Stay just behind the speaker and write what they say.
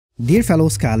Dear fellow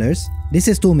scholars, this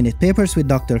is 2-Minute Papers with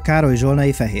Dr. Károly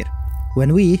Zsolnai Fehér.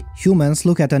 When we, humans,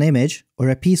 look at an image or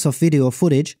a piece of video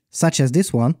footage, such as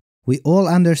this one, we all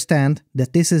understand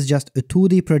that this is just a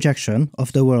 2D projection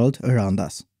of the world around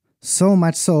us. So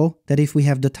much so that if we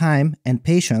have the time and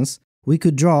patience, we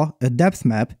could draw a depth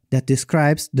map that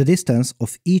describes the distance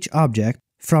of each object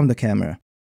from the camera.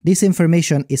 This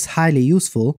information is highly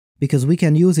useful because we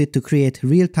can use it to create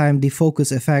real-time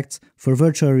defocus effects for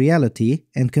virtual reality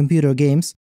and computer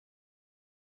games,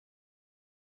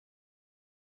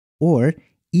 or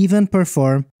even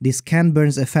perform this Ken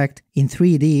Burns effect in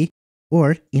 3D,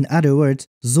 or in other words,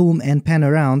 zoom and pan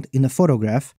around in a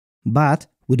photograph, but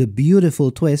with a beautiful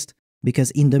twist,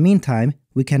 because in the meantime,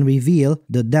 we can reveal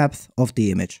the depth of the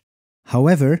image.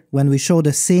 However, when we show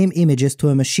the same images to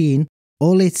a machine,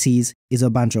 all it sees is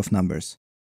a bunch of numbers.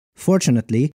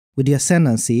 Fortunately, with the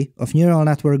ascendancy of neural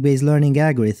network-based learning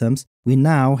algorithms, we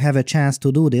now have a chance to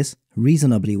do this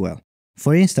reasonably well.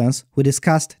 For instance, we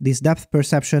discussed this depth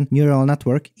perception neural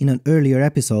network in an earlier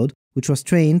episode, which was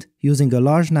trained using a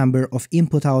large number of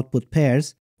input-output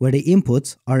pairs, where the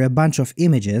inputs are a bunch of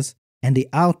images, and the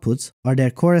outputs are their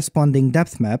corresponding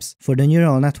depth maps for the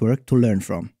neural network to learn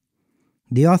from.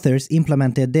 The authors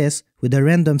implemented this with a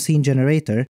random scene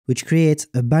generator, which creates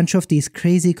a bunch of these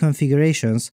crazy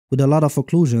configurations with a lot of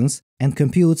occlusions and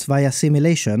computes via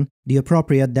simulation the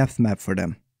appropriate depth map for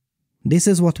them. This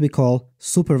is what we call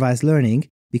supervised learning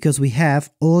because we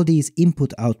have all these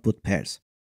input-output pairs.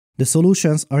 The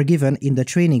solutions are given in the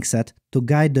training set to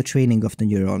guide the training of the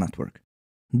neural network.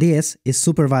 This is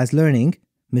supervised learning,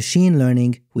 machine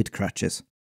learning with crutches.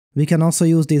 We can also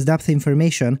use this depth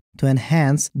information to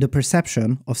enhance the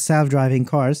perception of self-driving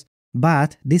cars,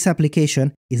 but this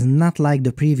application is not like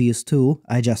the previous two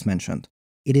I just mentioned.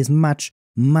 It is much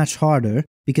harder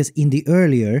because in the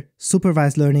earlier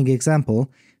supervised learning example,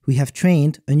 we have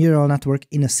trained a neural network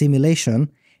in a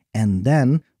simulation, and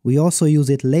then we also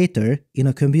use it later in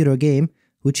a computer game,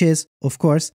 which is, of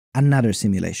course, another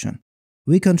simulation.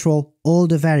 We control all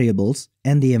the variables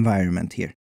and the environment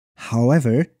here.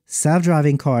 However,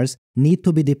 self-driving cars need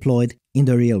to be deployed in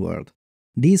the real world.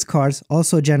 These cars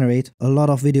also generate a lot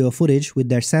of video footage with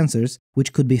their sensors,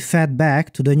 which could be fed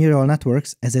back to the neural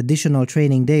networks as additional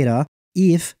training data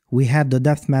if we had the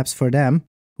depth maps for them,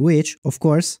 which, of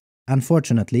course,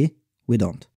 unfortunately, we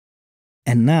don't.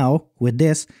 And now, with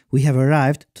this, we have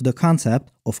arrived to the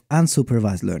concept of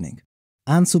unsupervised learning.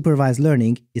 Unsupervised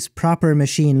learning is proper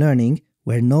machine learning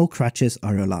where no crutches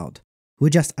are allowed. We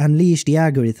just unleash the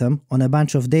algorithm on a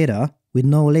bunch of data with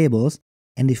no labels,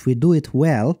 and if we do it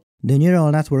well, the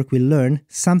neural network will learn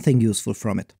something useful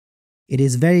from it. It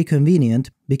is very convenient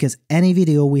because any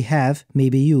video we have may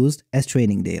be used as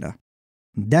training data.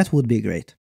 That would be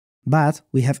great. But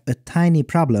we have a tiny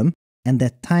problem, and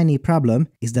that tiny problem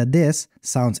is that this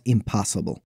sounds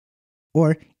impossible.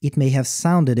 Or it may have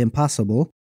sounded impossible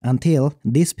until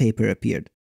this paper appeared.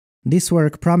 This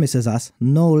work promises us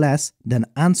no less than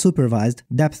unsupervised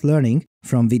depth learning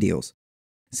from videos.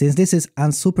 Since this is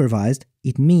unsupervised,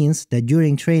 it means that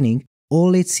during training,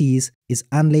 all it sees is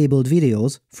unlabeled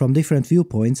videos from different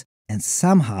viewpoints and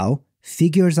somehow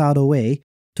figures out a way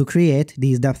to create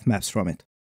these depth maps from it.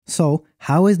 So,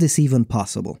 how is this even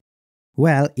possible?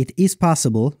 Well, it is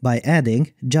possible by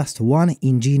adding just one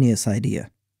ingenious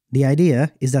idea. The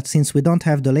idea is that since we don't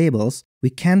have the labels, we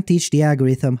can't teach the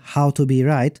algorithm how to be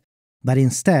right, but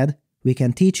instead, we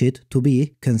can teach it to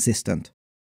be consistent.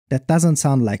 That doesn't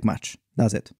sound like much,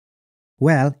 does it?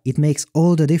 Well, it makes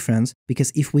all the difference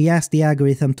because if we ask the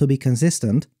algorithm to be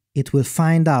consistent, it will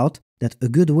find out that a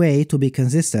good way to be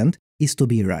consistent is to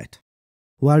be right.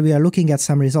 While we are looking at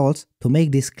some results, to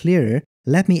make this clearer,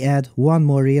 let me add one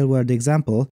more real-world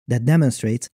example that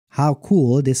demonstrates how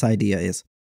cool this idea is.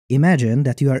 Imagine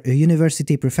that you are a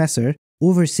university professor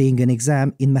overseeing an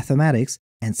exam in mathematics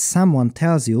and someone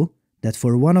tells you that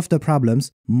for one of the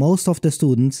problems, most of the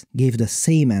students gave the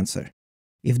same answer.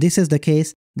 If this is the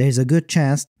case, there is a good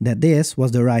chance that this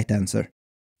was the right answer.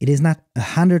 It is not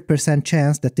 100%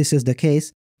 chance that this is the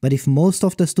case, but if most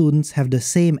of the students have the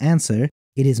same answer,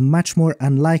 it is much more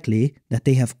unlikely that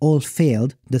they have all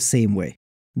failed the same way.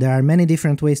 There are many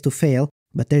different ways to fail,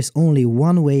 but there's only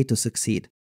one way to succeed.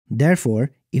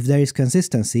 Therefore, if there is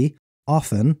consistency,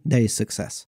 often there is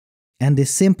success. And this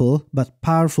simple but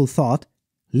powerful thought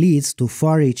leads to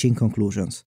far-reaching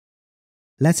conclusions.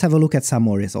 Let's have a look at some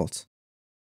more results.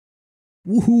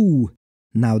 Woohoo!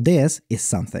 Now this is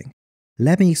something.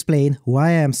 Let me explain why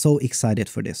I am so excited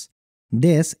for this.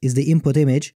 This is the input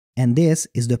image, and this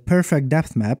is the perfect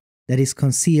depth map that is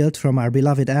concealed from our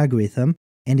beloved algorithm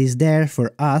and is there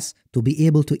for us to be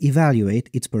able to evaluate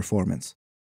its performance.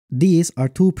 These are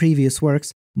two previous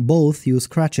works, both use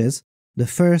crutches. The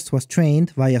first was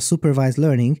trained via supervised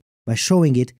learning by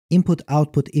showing it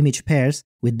input-output image pairs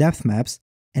with depth maps,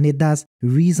 and it does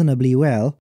reasonably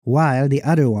well, while the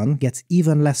other one gets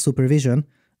even less supervision,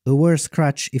 a worse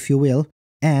crutch if you will,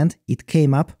 and it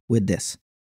came up with this.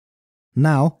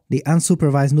 Now, the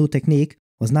unsupervised new technique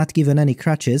was not given any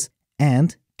crutches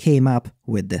and came up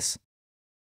with this.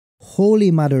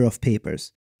 Holy mother of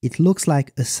papers! It looks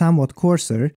like a somewhat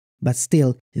coarser, but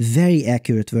still very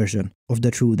accurate version of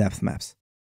the true depth maps.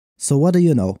 So what do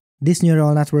you know? This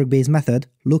neural network-based method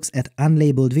looks at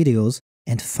unlabeled videos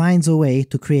and finds a way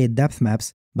to create depth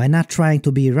maps by not trying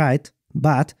to be right,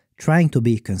 but trying to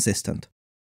be consistent.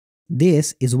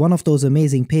 This is one of those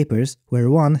amazing papers where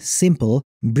one simple,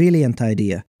 brilliant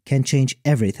idea can change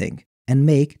everything and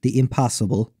make the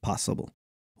impossible possible.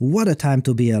 What a time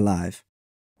to be alive!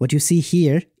 What you see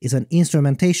here is an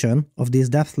instrumentation of this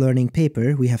depth learning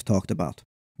paper we have talked about.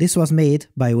 This was made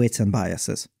by Weights and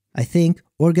Biases. I think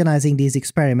organizing these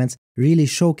experiments really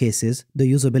showcases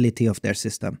the usability of their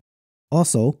system.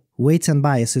 Also, Weights and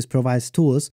Biases provides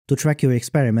tools to track your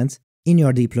experiments in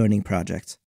your deep learning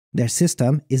projects. Their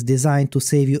system is designed to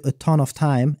save you a ton of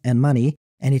time and money,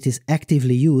 and it is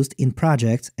actively used in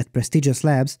projects at prestigious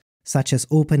labs such as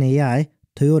OpenAI,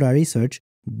 Toyota Research,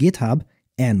 GitHub,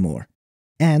 and more.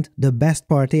 And the best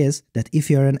part is that if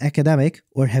you're an academic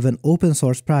or have an open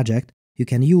source project, you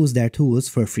can use their tools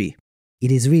for free.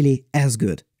 It is really as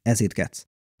good as it gets.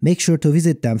 Make sure to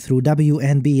visit them through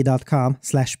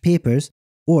wnb.com/papers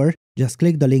or just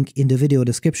click the link in the video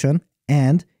description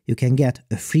and you can get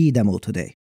a free demo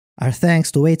today. Our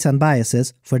thanks to Weights and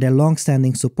Biases for their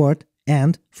long-standing support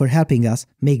and for helping us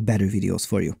make better videos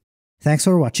for you. Thanks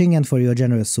for watching and for your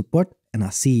generous support, and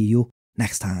I'll see you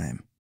next time.